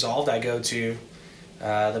doesn't get resolved, I go to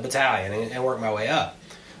the battalion and work my way up.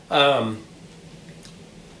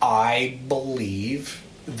 I believe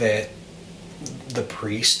that the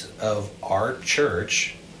priest of our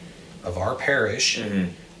church, of our parish,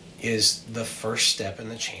 is the first step in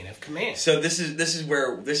the chain of command. So this is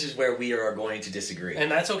where we are going to disagree,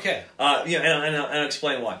 and that's okay. And I'll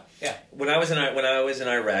explain why. Yeah. When I was in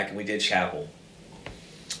Iraq and we did chapel,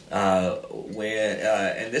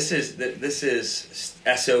 and this is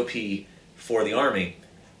SOP for the Army.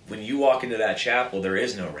 When you walk into that chapel, there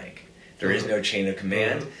is no rank. There is no chain of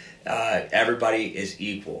command. Everybody is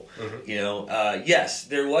equal. Yes,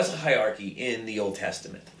 there was a hierarchy in the Old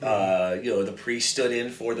Testament. The priest stood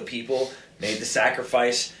in for the people, made the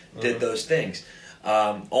sacrifice, did those things.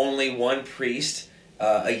 Only one priest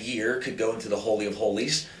a year could go into the Holy of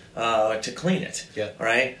Holies to clean it. Yeah.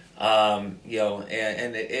 Right. And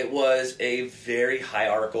it was a very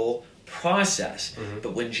hierarchical process.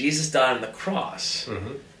 But when Jesus died on the cross,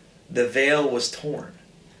 the veil was torn.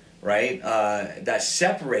 Right, that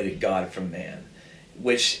separated God from man,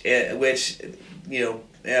 which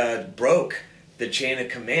broke the chain of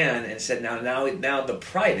command and said now the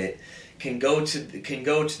private can go to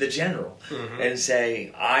the general and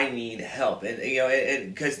say, I need help,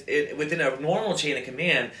 and because within a normal chain of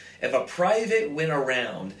command, if a private went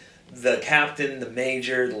around the captain, the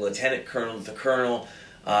major, the lieutenant colonel, the colonel,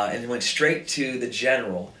 and went straight to the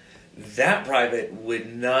general, that private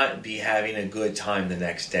would not be having a good time the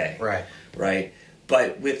next day. Right.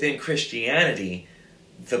 But within Christianity,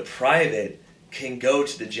 the private can go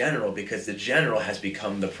to the general because the general has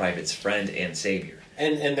become the private's friend and savior.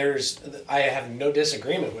 And I have no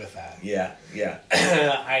disagreement with that. Yeah.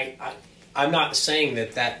 I'm not saying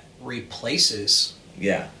that replaces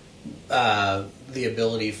the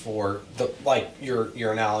ability for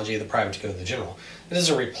your analogy of the private to go to the general. It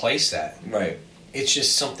doesn't replace that. Right. It's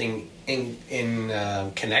just something in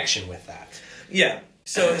connection with that. Yeah.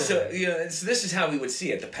 So this is how we would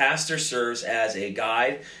see it. The pastor serves as a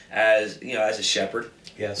guide, as a shepherd.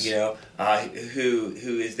 Yes. Who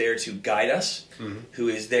is there to guide us, who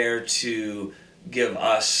is there to give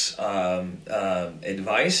us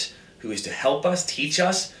advice, who is to help us, teach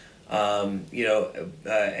us. And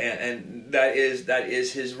that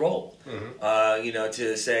is his role.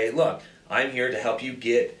 To say, look, I'm here to help you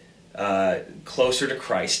get closer to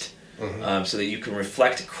Christ, so that you can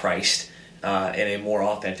reflect Christ in a more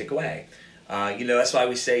authentic way. That's why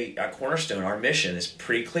we say our Cornerstone, our mission is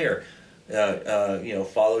pretty clear.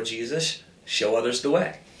 Follow Jesus, show others the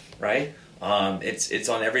way. Right? It's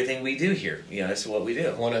on everything we do here. That's what we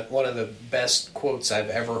do. One of the best quotes I've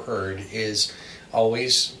ever heard is,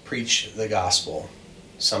 "Always preach the gospel.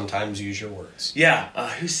 Sometimes use your words." Yeah.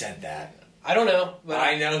 Who said that? I don't know, but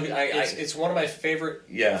I know. It's one of my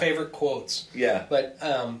favorite quotes. Yeah. But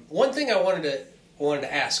one thing I wanted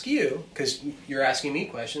to ask you, because you're asking me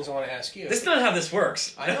questions, I want to ask you. That's not how this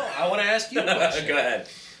works. I know. I want to ask you a question. Go ahead.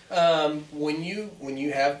 When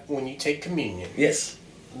you take communion, yes,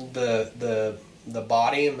 the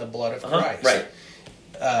body and the blood of Christ, right?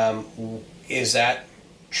 Is that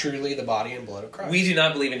truly the body and blood of Christ? We do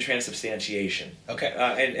not believe in transubstantiation. Okay,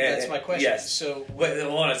 and that's my question. Yes. So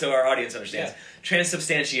our audience understands. Yeah.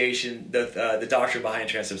 Transubstantiation, the doctrine behind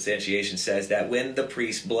transubstantiation says that when the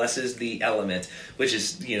priest blesses the element, which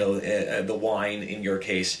is the wine in your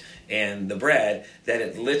case and the bread, that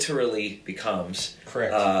it literally becomes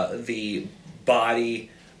the body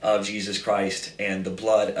of Jesus Christ and the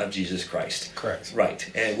blood of Jesus Christ. Correct. Right,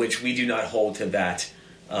 and which we do not hold to that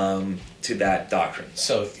doctrine.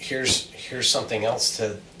 So here's something else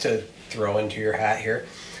to throw into your hat here.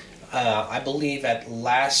 I believe at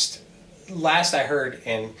last I heard,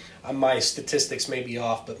 and my statistics may be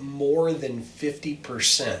off, but more than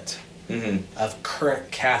 50% of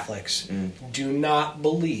current Catholics do not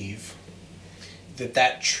believe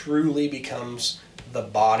that truly becomes the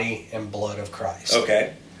body and blood of Christ.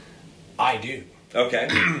 Okay. I do. Okay.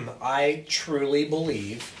 I truly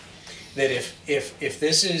believe that if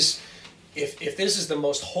this is the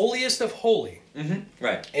most holiest of holy,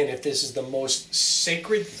 right, and if this is the most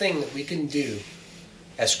sacred thing that we can do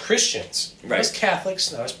as Christians, right, not as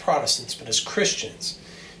Catholics, not as Protestants, but as Christians,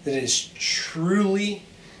 that has truly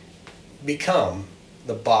become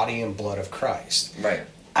the body and blood of Christ. Right.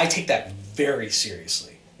 I take that very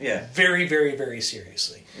seriously. Yeah. Very, very, very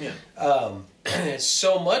seriously. Yeah.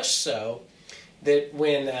 So much so that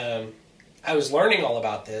when I was learning all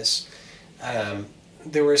about this,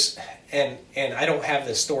 there was, and I don't have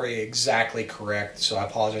the story exactly correct, so I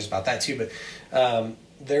apologize about that too, but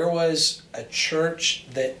there was a church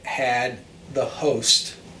that had the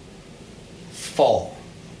host fall.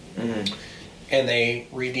 Mm-hmm. And they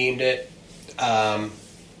redeemed it.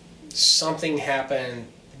 Something happened,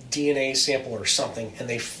 DNA sample or something, and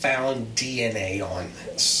they found DNA on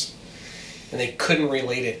this. And they couldn't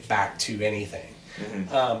relate it back to anything.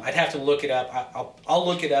 Mm-hmm. I'd have to look it up. I'll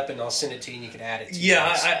look it up and I'll send it to you and you can add it to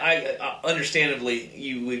I understandably,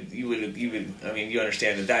 you would, I mean, you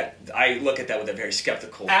understand that I look at that with a very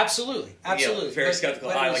skeptical. Absolutely. Very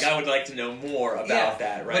skeptical eye. I would like to know more about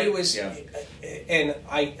that, right? But it was, and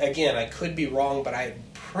I could be wrong, but I'm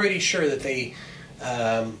pretty sure that they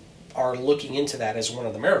are looking into that as one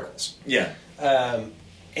of the miracles. Yeah.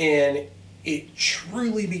 And it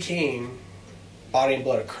truly became body and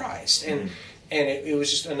blood of Christ. And and it was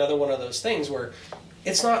just another one of those things where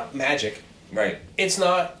it's not magic. Right. It's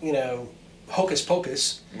not, hocus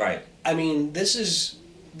pocus. Right. I mean, this is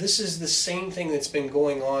the same thing that's been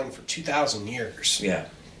going on for 2,000 years. Yeah.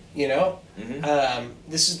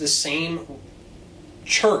 This is the same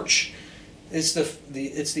church. It's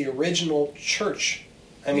the original church.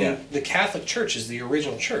 I mean, the Catholic Church is the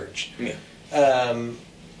original church. Yeah.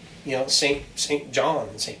 Saint John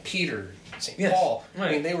and Saint Peter, Saint Yes. Paul. Right.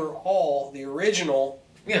 I mean, they were all the original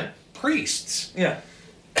priests. Yeah.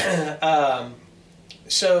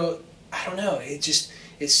 So I don't know.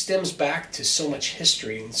 It stems back to so much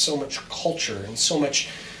history and so much culture and so much.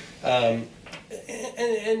 And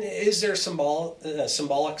is there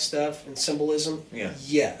symbolic stuff and symbolism? Yeah.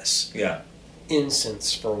 Yes. Yeah.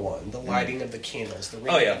 Incense for one, the lighting of the candles, the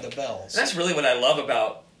ringing of the bells. That's really what I love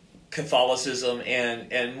about Catholicism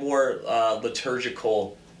and more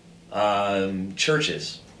liturgical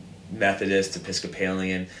churches, Methodist,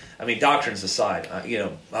 Episcopalian. I mean, doctrines aside,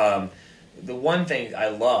 the one thing I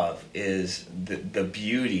love is the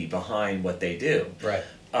beauty behind what they do. Right.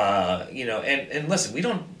 And listen, we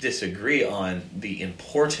don't disagree on the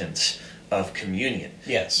importance of communion.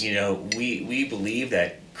 Yes. We believe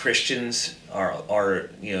that Christians are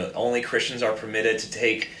only Christians are permitted to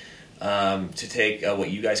take what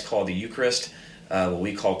you guys call the Eucharist, what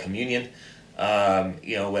we call communion.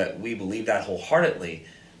 We believe that wholeheartedly.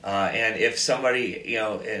 And if somebody,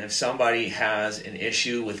 has an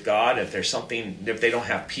issue with God, if they don't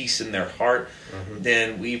have peace in their heart,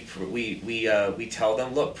 then we tell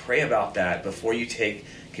them, look, pray about that before you take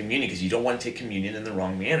communion, because you don't want to take communion in the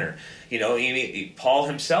wrong manner. Paul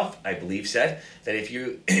himself, I believe, said that if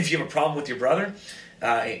you have a problem with your brother,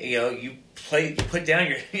 you put it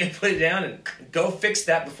down and go fix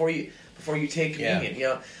that before you take communion.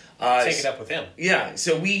 Take it up with him. Yeah.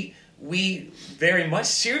 So we very much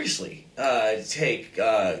seriously take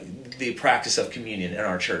the practice of communion in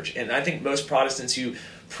our church, and I think most Protestants who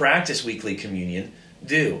practice weekly communion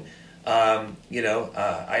do.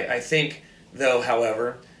 I think, though,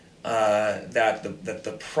 however, that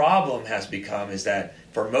the problem has become is that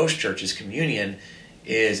for most churches, communion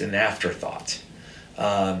is an afterthought.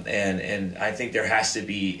 And I think there has to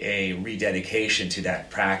be a rededication to that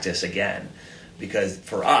practice again, because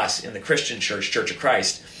for us in the Christian Church, Church of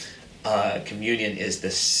Christ, communion is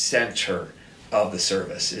the center of the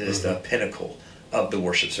service. It is the pinnacle of the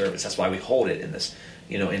worship service. That's why we hold it in this,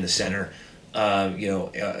 in the center. And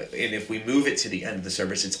if we move it to the end of the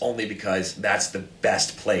service, it's only because that's the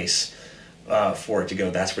best place for it to go.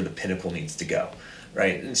 That's where the pinnacle needs to go,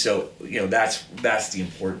 right? And so, that's the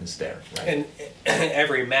importance there. Right? And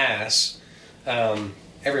every mass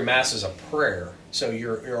is a prayer. So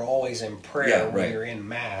you're always in prayer when you're in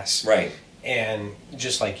mass, right? And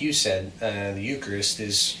just like you said, the Eucharist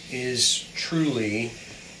is truly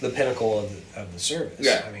the pinnacle of the service.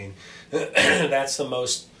 Yeah. I mean, that's the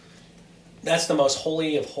most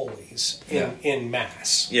holy of holies in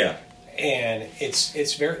mass. Yeah. And it's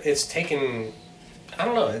taken, I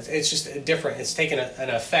don't know, it's just a different, it's taken an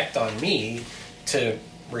effect on me to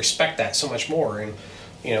respect that so much more. And,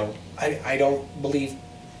 I don't believe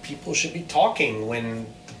people should be talking when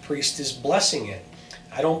the priest is blessing it.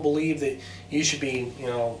 I don't believe that you should be,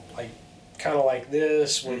 kind of like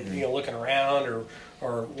this when, looking around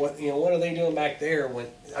or what, what are they doing back there?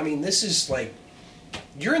 This is like,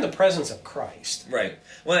 you're in the presence of Christ. Right.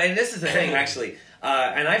 Well, and this is the thing, actually,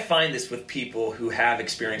 and I find this with people who have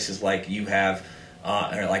experiences like you have,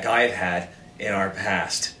 or like I've had in our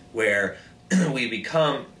past, where we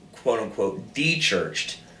become quote unquote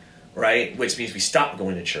de-churched, right? Which means we stop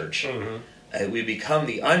going to church. We become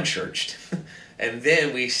the unchurched, and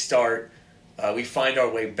then we start. We find our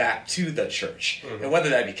way back to the church, and whether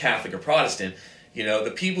that be Catholic or Protestant,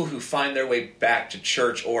 the people who find their way back to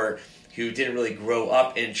church, or who didn't really grow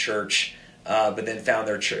up in church, but then found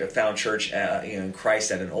church, in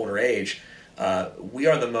Christ at an older age. We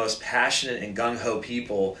are the most passionate and gung ho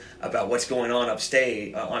people about what's going on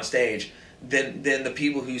on stage than the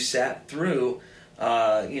people who sat through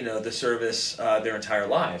the service their entire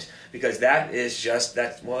lives, because that is just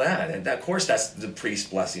that. Well, that of course that's the priest's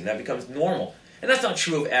blessing. That becomes normal, and that's not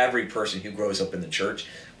true of every person who grows up in the church.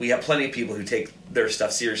 We have plenty of people who take their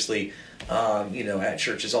stuff seriously, at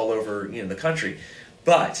churches all over the country,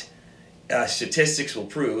 but statistics will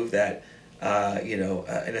prove that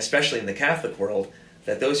and especially in the Catholic world,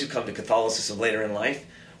 that those who come to Catholicism later in life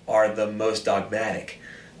are the most dogmatic.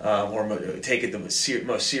 Or take it the most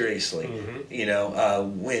seriously,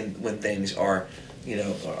 when things are,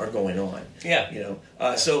 are going on. Yeah.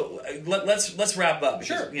 So let's wrap up.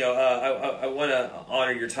 Because, Sure. I want to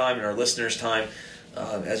honor your time and our listeners' time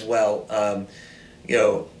as well.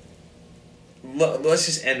 Let's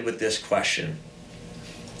just end with this question.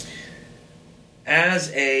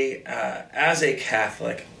 As a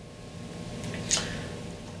Catholic,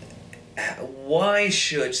 why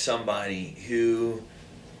should somebody who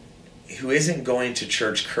isn't going to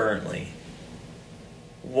church currently,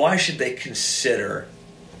 why should they consider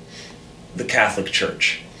the Catholic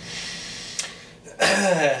Church?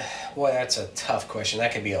 Boy, that's a tough question.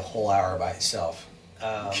 That could be a whole hour by itself.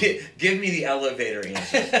 Give me the elevator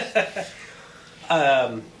answer.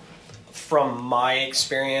 From my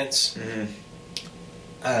experience,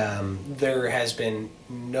 there has been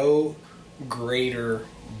no greater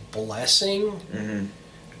blessing.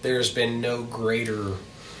 There's been no greater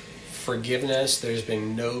forgiveness. There's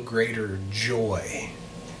been no greater joy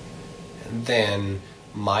than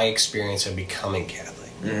my experience of becoming Catholic.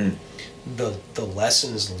 The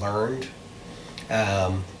lessons learned.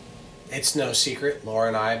 It's no secret. Laura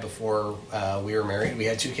and I, before we were married, we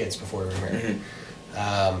had 2 kids before we were married.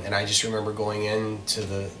 And I just remember going in to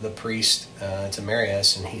the priest to marry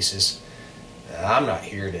us, and he says, "I'm not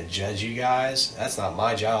here to judge you guys. That's not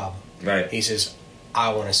my job." Right. He says,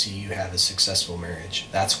 "I want to see you have a successful marriage.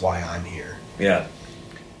 That's why I'm here." Yeah.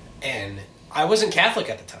 And I wasn't Catholic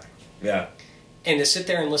at the time. Yeah. And to sit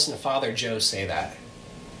there and listen to Father Joe say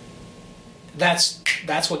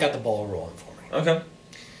that's what got the ball rolling for me. Okay.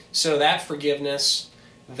 So that forgiveness,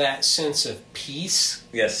 that sense of peace,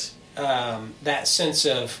 Yes. that sense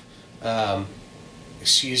of,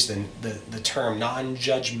 excuse the term,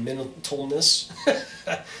 non-judgmentalness,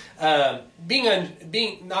 not being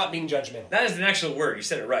judgmental. That is an actual word. You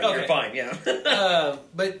said it right. Okay. You're fine. Yeah.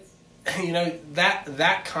 But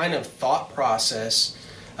that kind of thought process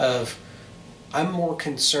of, I'm more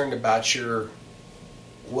concerned about your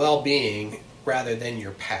well-being rather than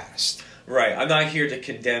your past. Right. I'm not here to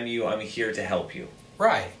condemn you. I'm here to help you.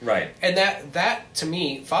 Right. Right. And that to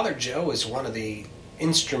me, Father Joe is one of the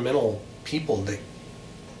instrumental people that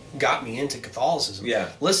got me into Catholicism. Yeah.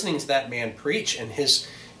 Listening to that man preach and his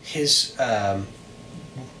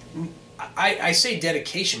I say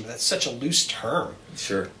dedication, but that's such a loose term.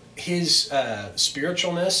 Sure. His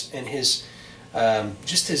spiritualness and his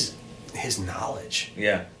just his knowledge.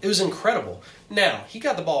 Yeah. It was incredible. Now, he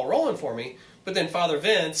got the ball rolling for me, but then Father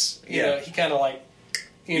Vince, you know, he kind of like,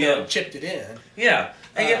 chipped it in. Yeah.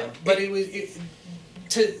 But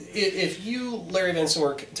if you, Larry Vincent,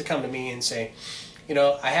 were to come to me and say,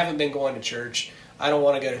 I haven't been going to church, I don't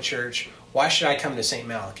want to go to church, why should I come to St.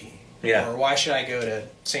 Malachi? Yeah. Or why should I go to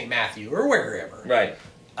St. Matthew or wherever? Right.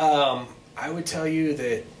 I would tell you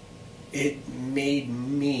that it made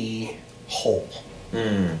me whole.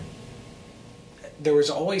 There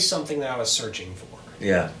was always something that I was searching for.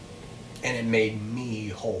 Yeah. And it made me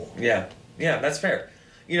whole. Yeah. Yeah, that's fair.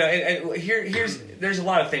 And there's a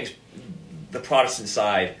lot of things the Protestant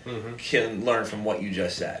side can learn from what you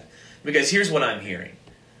just said. Because here's what I'm hearing.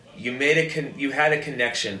 You had a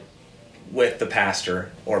connection with the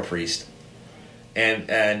pastor or priest. And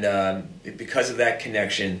because of that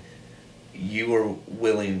connection, you were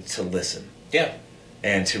willing to listen. Yeah.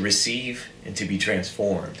 And to receive and to be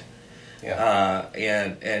transformed. Yeah.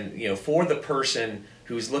 And for the person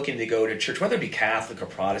who's looking to go to church, whether it be Catholic or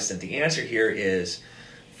Protestant, the answer here is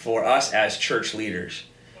for us as church leaders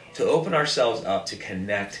to open ourselves up to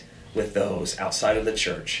connect with those outside of the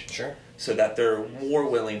church. Sure. So that they're more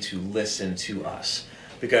willing to listen to us.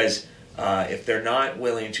 Because if they're not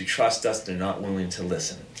willing to trust us, they're not willing to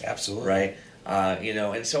listen. Absolutely. Right?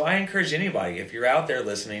 And so I encourage anybody, if you're out there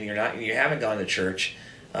listening, you haven't gone to church,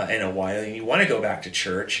 in a while and you want to go back to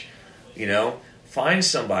church, find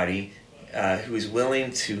somebody who is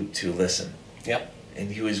willing to listen. Yep.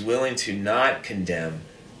 And who is willing to not condemn,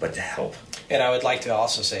 but to help. And I would like to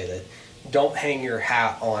also say that don't hang your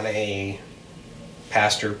hat on a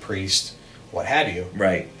pastor, priest, what have you.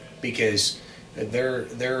 Right. Because they're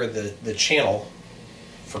the channel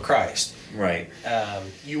for Christ. Right.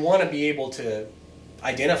 You want to be able to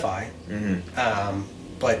identify,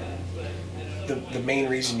 but the main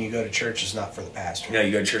reason you go to church is not for the pastor. No,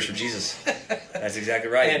 you go to church for Jesus. That's exactly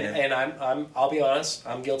right. And I'll be honest,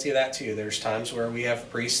 I'm guilty of that too. There's times where we have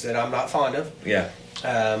priests that I'm not fond of. Yeah.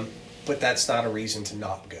 But that's not a reason to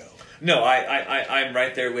not go. No, I'm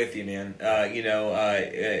right there with you, man.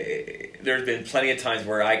 There's been plenty of times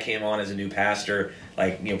where I came on as a new pastor,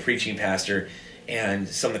 preaching pastor, and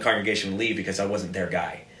some of the congregation would leave because I wasn't their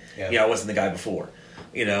guy. Yeah. I wasn't the guy before.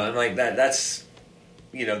 I'm like that's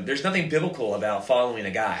there's nothing biblical about following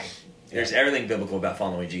a guy. There's everything biblical about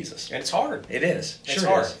following Jesus. And it's hard. It is. It's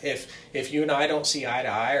hard. If you and I don't see eye to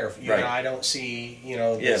eye, or if you and I don't see,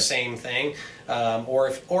 the same thing,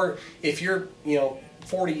 or if you're,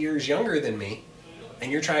 40 years younger than me,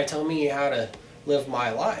 and you're trying to tell me how to live my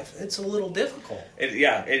life, it's a little difficult.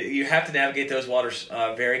 You have to navigate those waters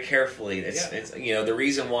very carefully. It's the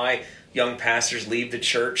reason why young pastors leave the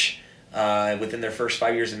church within their first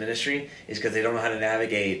 5 years of ministry is because they don't know how to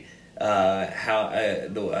navigate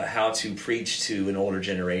how to preach to an older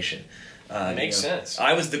generation. Makes sense.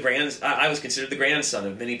 I was considered the grandson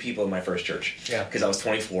of many people in my first church. Yeah. Because I was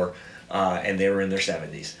 24, and they were in their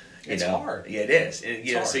 70s. It's hard. Yeah, it is.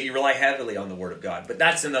 So you rely heavily on the Word of God. But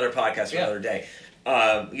that's another podcast for another day.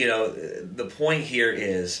 The point here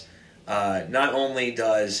is not only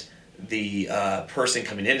does the person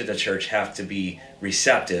coming into the church have to be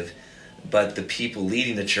receptive, but the people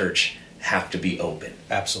leading the church have to be open.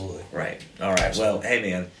 Absolutely. Right. All right. Absolutely. Well, hey,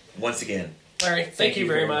 man, once again, Larry, thank you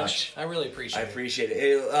very much. I really appreciate it. I appreciate it.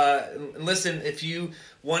 Hey, listen, if you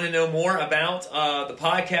want to know more about the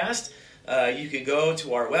podcast, you can go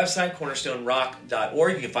to our website,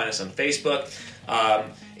 cornerstonerock.org. You can find us on Facebook.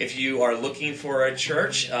 If you are looking for a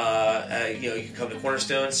church, you can come to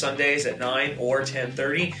Cornerstone Sundays at 9 or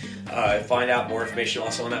 10:30. Find out more information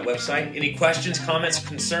also on that website. Any questions, comments,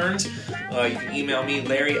 concerns, you can email me,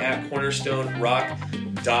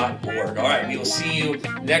 Larry@cornerstonerock.org. All right, we will see you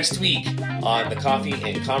next week on the Coffee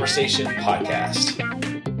and Conversation podcast.